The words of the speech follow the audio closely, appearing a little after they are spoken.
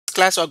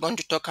class, we're going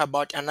to talk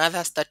about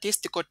another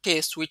statistical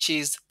test, which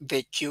is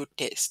the Q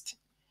test.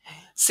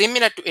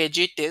 Similar to a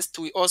G test,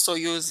 we also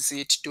use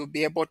it to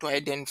be able to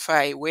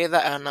identify whether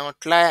an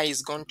outlier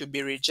is going to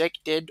be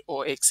rejected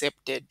or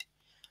accepted.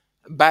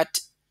 But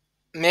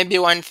maybe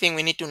one thing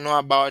we need to know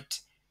about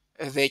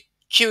the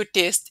Q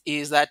test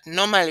is that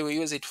normally we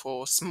use it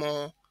for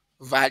small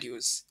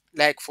values,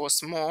 like for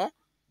small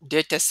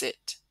data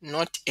set,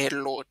 not a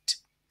lot.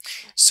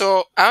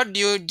 So how do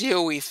you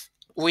deal with,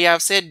 we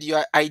have said you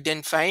are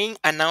identifying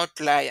an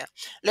outlier.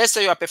 Let's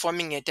say you are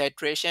performing a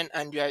titration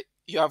and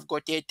you have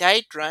got a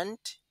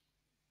titrant.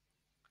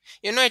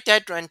 You know, a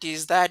titrant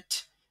is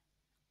that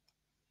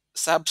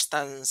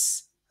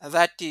substance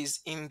that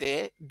is in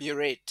the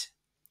burette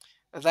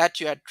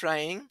that you are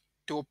trying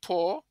to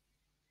pour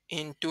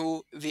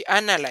into the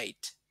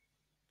analyte.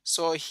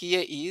 So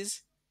here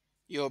is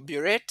your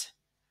burette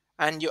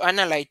and your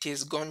analyte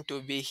is going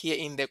to be here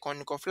in the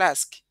conical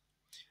flask.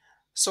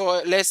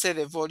 So let's say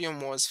the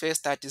volume was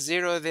first at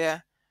 0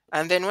 there.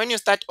 And then when you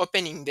start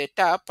opening the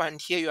tap, and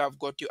here you have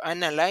got your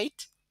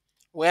analyte,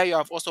 where you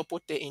have also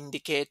put the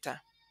indicator.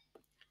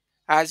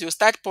 As you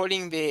start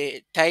pouring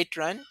the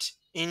titrant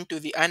into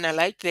the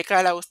analyte, the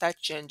color will start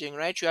changing,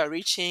 right? You are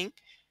reaching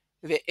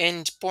the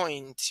end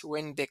point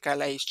when the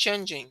color is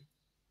changing.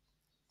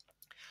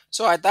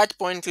 So at that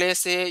point, let's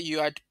say you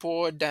had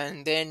poured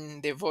and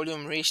then the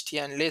volume reached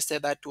here, and let's say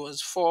that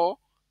was 4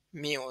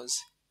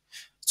 mils.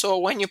 So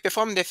when you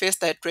perform the first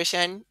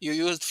titration, you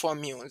used 4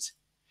 mils.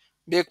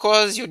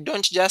 Because you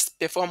don't just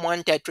perform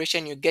one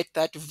titration, you get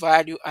that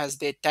value as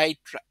the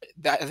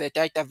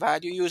titer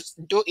value. You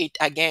do it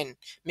again,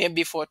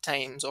 maybe 4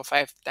 times or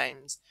 5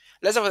 times.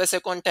 Let's say for the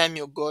second time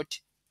you got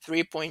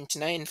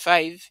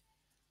 3.95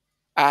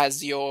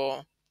 as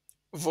your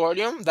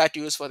volume that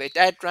you use for the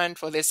titrant.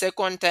 For the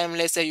second time,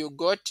 let's say you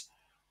got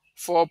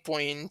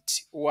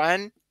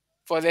 4.1.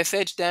 For the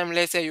third time,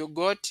 let's say you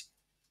got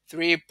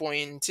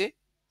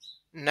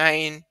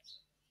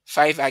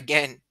 3.95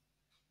 again.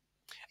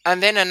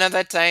 And then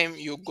another time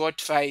you got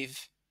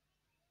 5.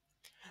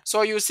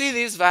 So you see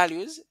these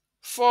values.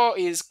 4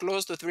 is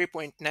close to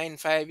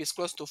 3.95, is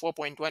close to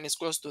 4.1, is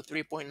close to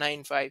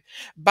 3.95.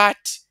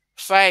 But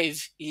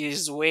 5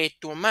 is way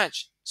too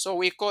much. So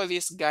we call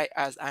this guy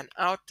as an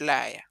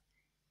outlier.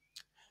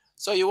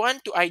 So you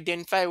want to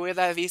identify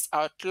whether this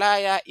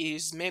outlier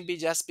is maybe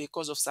just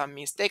because of some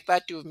mistake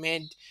that you've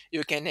made,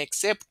 you can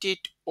accept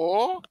it,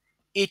 or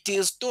it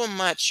is too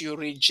much, you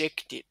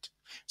reject it.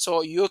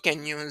 So you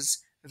can use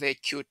the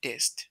Q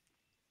test.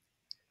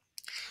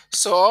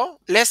 So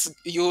let's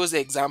use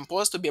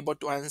examples to be able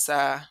to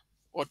answer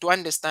or to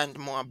understand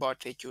more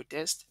about the Q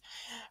test.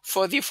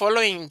 For the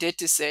following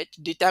data set,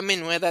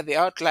 determine whether the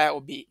outlier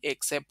will be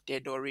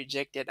accepted or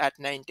rejected at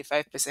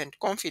 95%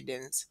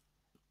 confidence.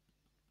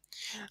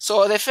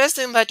 So the first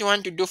thing that you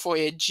want to do for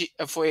a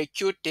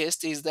Q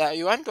test is that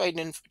you want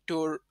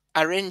to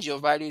arrange your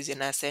values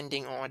in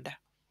ascending order.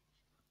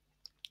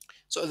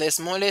 So the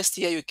smallest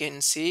here you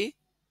can see,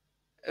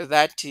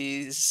 that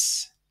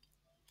is,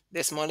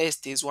 the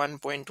smallest is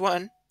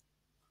 1.1,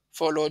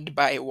 followed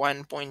by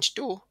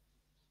 1.2,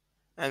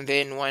 and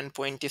then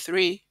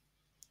 1.3,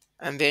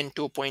 and then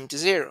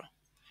 2.0.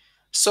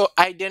 So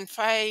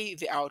identify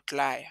the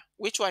outlier.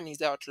 Which one is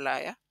the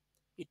outlier?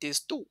 It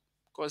is 2,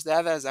 because the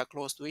others are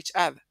close to each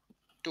other.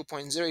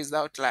 2.0 is the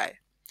outlier.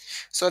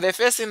 So the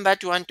first thing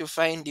that you want to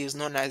find is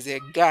known as a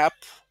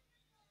gap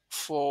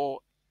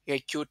for a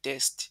Q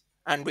test,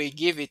 and we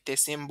give it a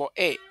symbol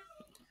A.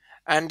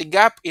 And the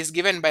gap is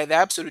given by the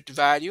absolute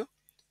value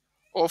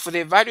of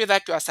the value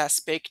that you are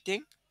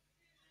suspecting.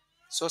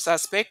 So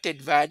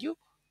suspected value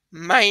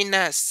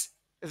minus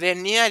the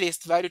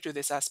nearest value to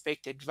the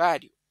suspected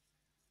value.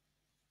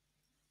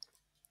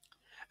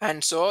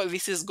 And so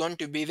this is going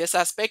to be the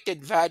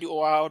suspected value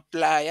or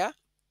outlier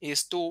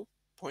is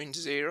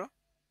 2.0.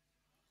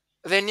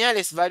 The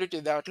nearest value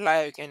to the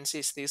outlier you can see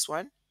is this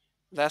one.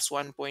 That's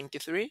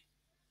 1.3.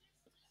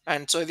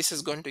 And so this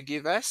is going to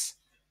give us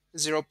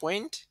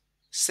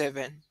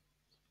 0.7.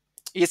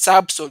 It's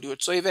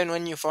absolute. So even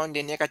when you found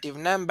a negative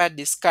number,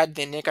 discard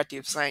the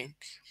negative sign.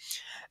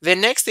 The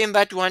next thing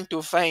that we want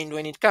to find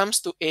when it comes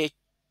to a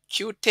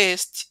Q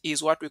test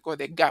is what we call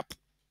the gap.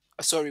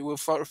 Sorry, we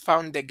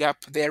found the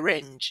gap, the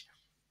range.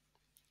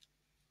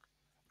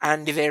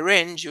 And the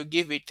range, you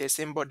give it a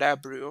symbol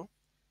W.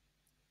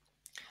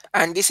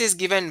 And this is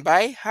given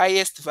by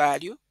highest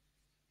value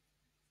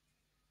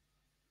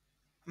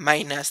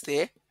minus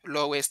the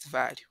lowest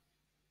value.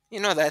 You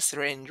know that's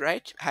range,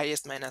 right?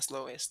 Highest minus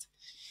lowest.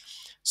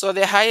 So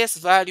the highest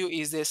value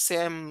is the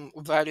same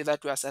value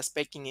that we are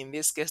suspecting, in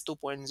this case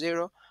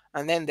 2.0,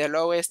 and then the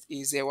lowest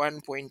is a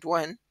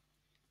 1.1,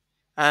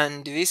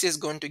 and this is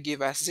going to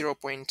give us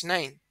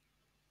 0.9.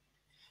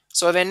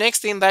 So the next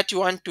thing that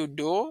you want to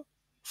do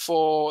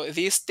for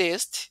this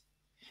test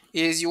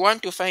is you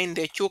want to find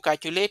the Q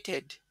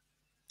calculated,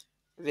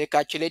 the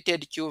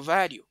calculated Q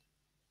value.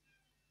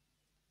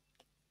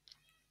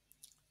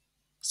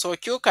 So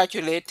Q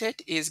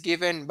calculated is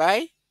given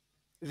by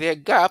the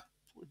gap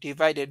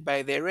divided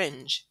by the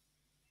range.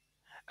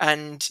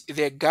 and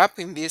the gap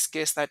in this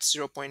case, that's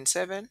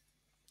 0.7,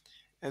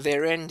 the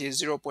range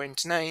is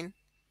 0.9,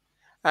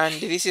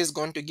 and this is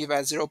going to give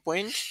us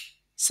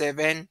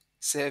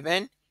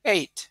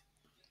 0.778.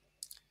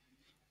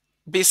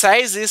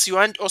 Besides this, you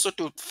want also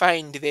to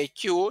find the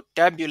Q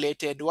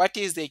tabulated. What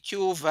is the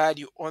Q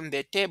value on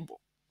the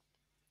table?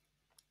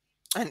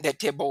 And the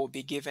table will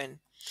be given.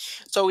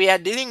 So we are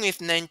dealing with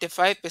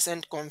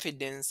 95%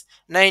 confidence.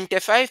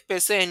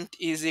 95%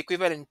 is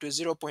equivalent to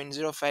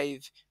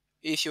 0.05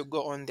 if you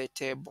go on the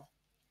table.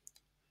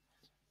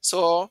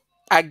 So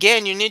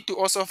again, you need to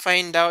also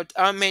find out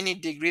how many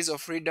degrees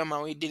of freedom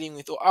are we dealing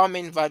with, or how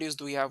many values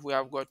do we have? We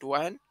have got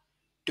 1,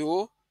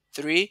 2,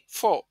 3,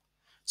 4.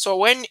 So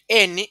when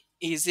n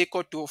is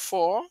equal to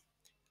 4,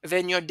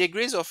 then your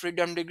degrees of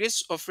freedom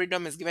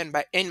is given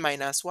by n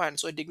minus 1.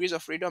 So degrees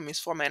of freedom is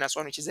 4 minus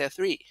 1, which is a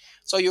 3.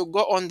 So you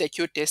go on the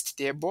Q test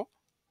table.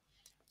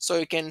 So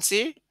you can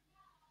see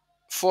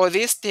for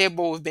this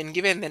table, we've been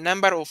given the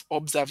number of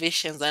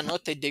observations and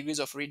not the degrees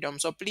of freedom.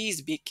 So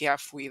please be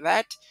careful with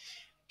that.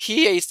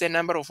 Here is the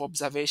number of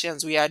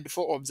observations. We had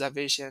 4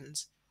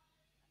 observations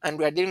and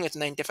we are dealing with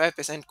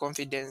 95%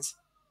 confidence.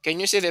 Can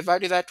you see the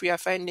value that we are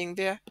finding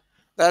there?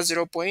 That's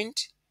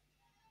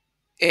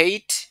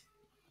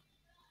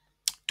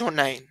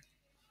 0.829.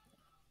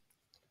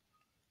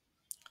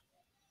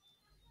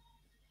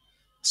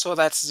 So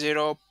that's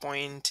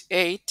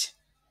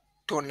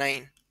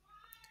 0.829.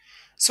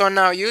 So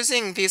now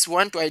using this, we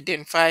want to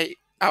identify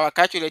our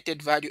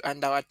calculated value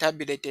and our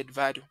tabulated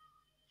value.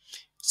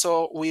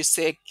 So we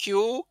say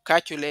Q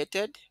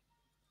calculated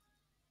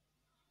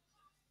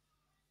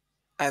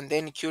and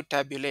then Q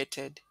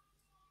tabulated.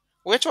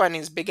 Which one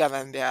is bigger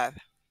than the other?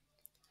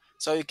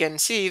 So you can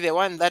see the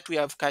one that we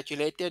have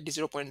calculated is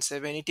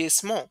 0.7. It is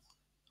small.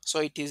 So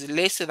it is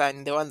less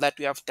than the one that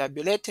we have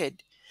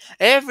tabulated.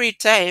 Every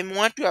time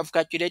what we have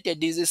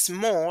calculated is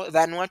small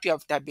than what we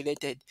have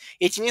tabulated,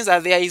 it means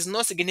that there is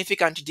no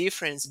significant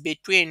difference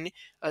between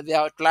the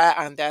outlier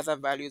and the other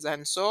values,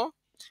 and so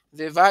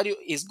the value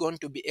is going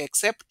to be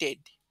accepted.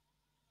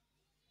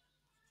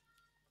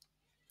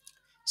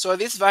 So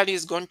this value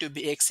is going to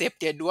be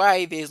accepted.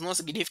 Why? There is no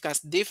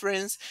significant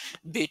difference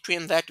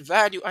between that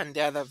value and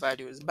the other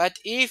values. But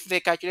if the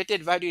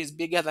calculated value is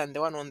bigger than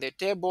the one on the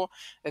table,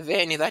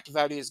 then that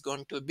value is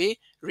going to be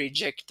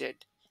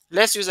rejected.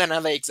 Let's use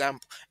another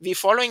example. The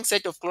following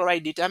set of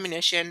chloride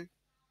determination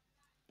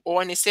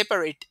on a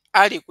separate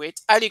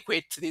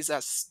aliquots, these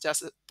are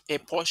just a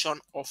portion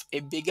of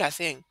a bigger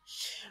thing.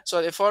 So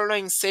the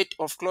following set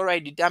of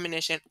chloride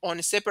determination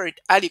on separate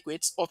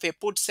aliquots of a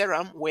put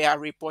serum were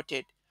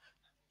reported.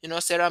 You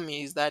know, serum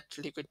is that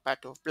liquid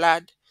part of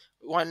blood.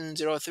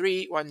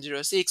 103,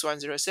 106,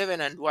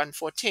 107, and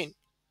 114.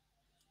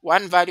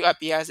 One value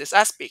appears as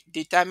suspect.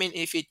 Determine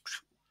if it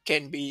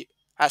can be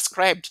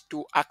ascribed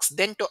to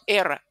accidental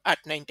error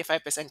at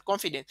 95%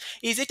 confidence.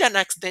 Is it an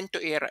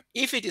accidental error?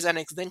 If it is an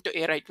accidental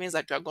error, it means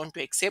that you are going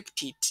to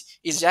accept it.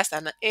 It's just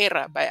an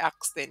error by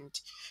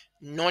accident,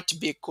 not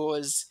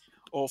because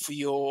of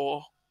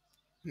your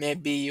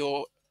maybe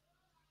your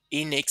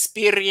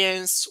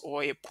inexperience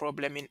or a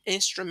problem in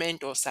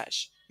instrument or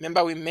such.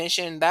 Remember we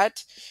mentioned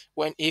that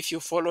when if you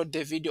followed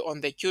the video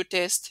on the Q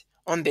test,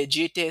 on the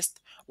G test,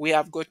 we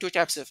have got 2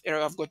 types of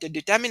error. I've got a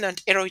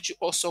determinant error, which you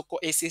also call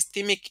a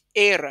systemic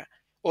error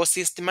or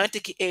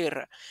systematic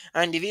error.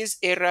 And these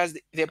errors,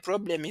 the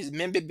problem is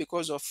maybe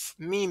because of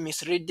me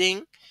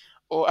misreading,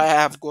 or I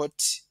have got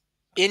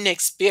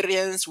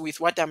inexperience with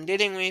what I'm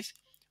dealing with,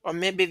 or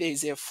maybe there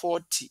is a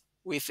fault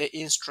with the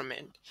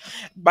instrument.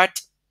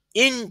 But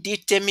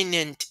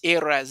indeterminate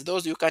errors,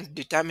 those you can't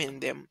determine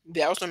them,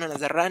 they are also known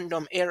as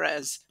random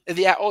errors.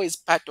 They are always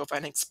part of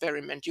an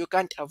experiment. You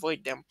can't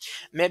avoid them.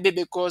 Maybe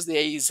because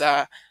there is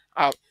a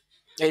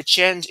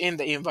change in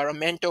the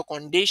environmental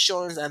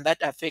conditions and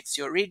that affects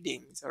your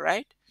readings. All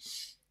right.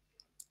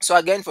 So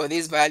again, for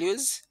these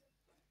values,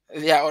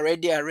 they are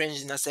already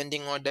arranged in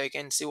ascending order. You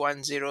can see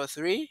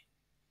 103,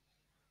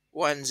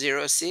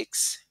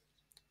 106,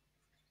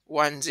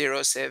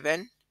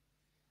 107,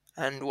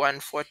 and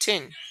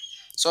 114.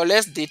 So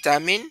let's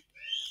determine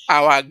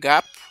our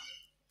gap.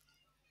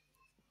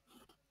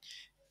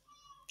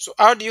 So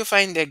how do you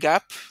find the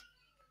gap?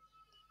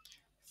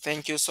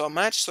 Thank you so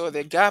much. So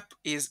the gap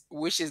is,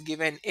 which is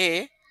given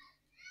A,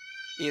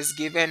 is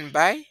given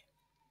by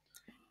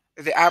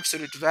the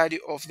absolute value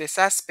of the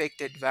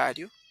suspected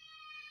value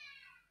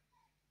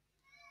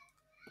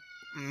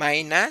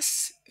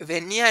minus the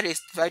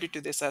nearest value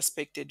to the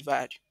suspected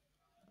value.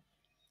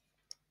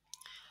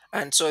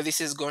 And so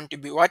this is going to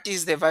be, what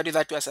is the value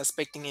that we are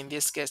suspecting in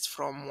this case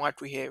from what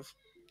we have?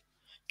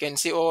 You can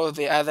see all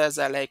the others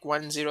are like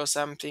 10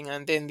 something,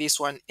 and then this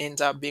one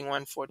ends up being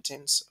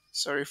 114. So,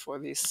 sorry for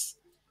this.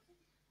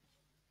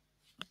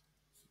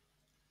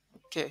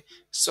 Okay,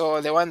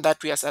 so the one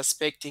that we are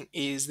suspecting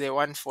is the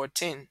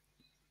 114.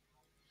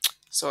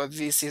 So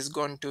this is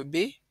going to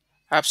be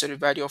absolute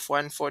value of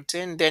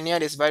 114. The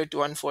nearest value to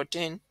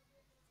 114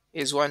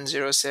 is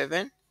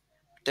 107.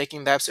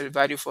 Taking the absolute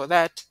value for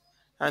that,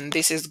 and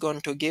this is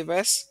going to give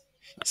us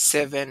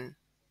 7.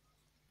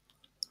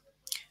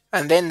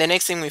 And then the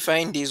next thing we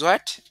find is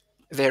what?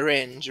 The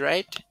range,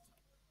 right?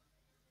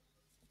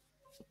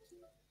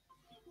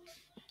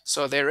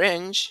 So the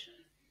range,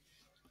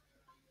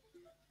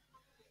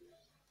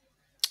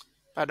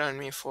 pardon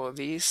me for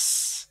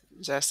this,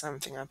 just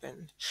something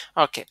happened.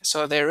 Okay,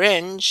 so the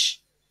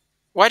range,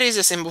 what is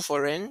the symbol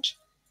for range?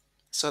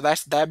 So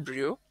that's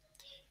W,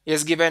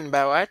 is given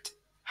by what?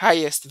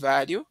 Highest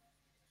value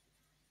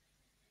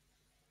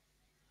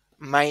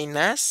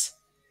minus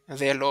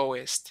the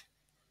lowest.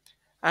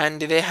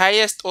 And the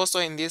highest also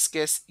in this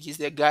case is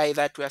the guy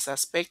that we are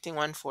suspecting,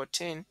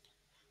 114.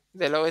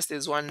 The lowest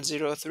is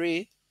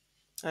 103.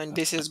 And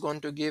this is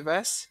going to give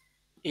us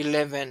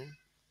 11.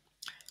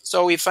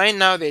 So we find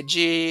now the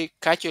G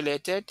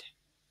calculated,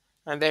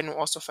 and then we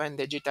also find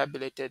the G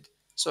tabulated.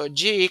 So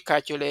G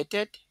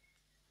calculated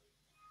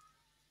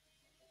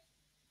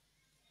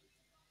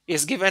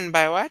is given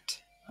by what?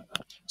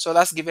 So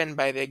that's given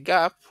by the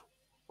gap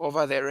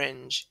over the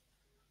range.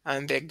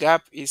 And the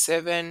gap is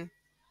 7,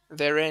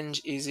 the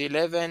range is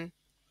 11,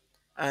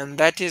 and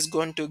that is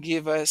going to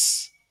give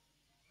us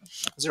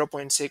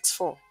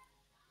 0.64.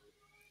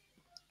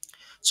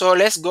 So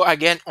let's go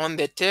again on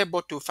the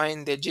table to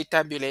find the G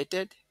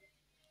tabulated.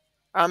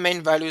 How many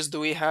values do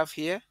we have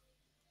here?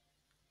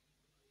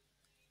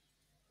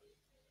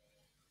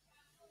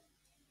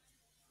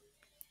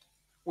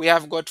 We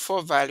have got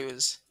 4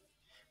 values.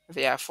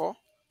 Therefore,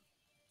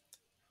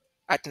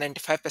 at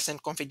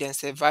 95%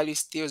 confidence, the value is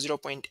still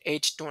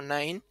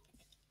 0.829.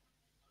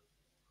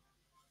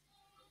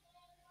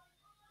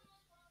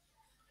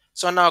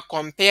 So now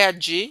compare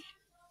G.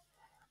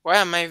 Why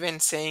am I even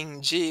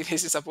saying G?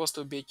 This is supposed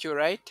to be Q,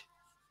 right?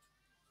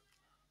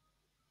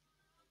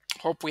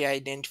 Hope we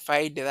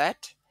identified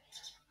that.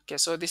 Okay,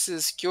 so this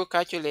is Q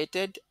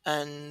calculated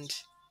and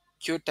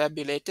Q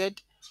tabulated.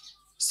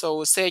 So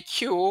we'll say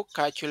Q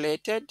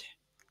calculated.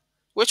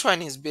 Which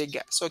one is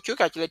bigger? So Q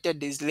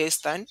calculated is less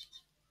than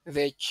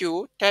the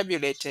Q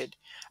tabulated.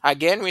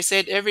 Again, we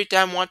said every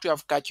time what you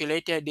have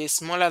calculated is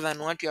smaller than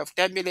what you have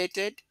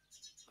tabulated,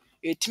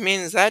 it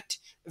means that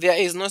there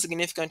is no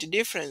significant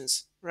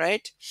difference,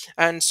 right?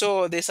 And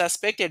so the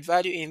suspected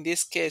value in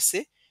this case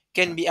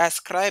can be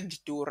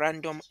ascribed to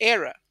random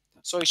error.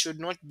 So it should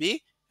not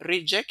be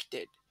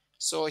rejected.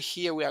 So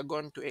here we are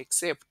going to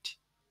accept.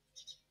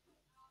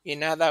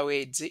 In other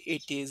words,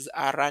 it is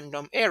a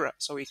random error.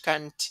 So we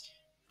can't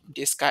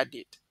discard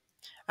it.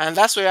 And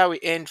that's where we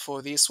end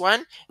for this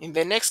one. In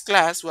the next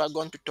class, we are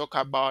going to talk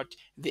about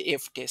the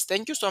F test.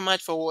 Thank you so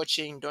much for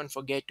watching. Don't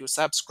forget to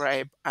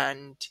subscribe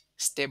and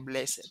stay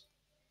blessed.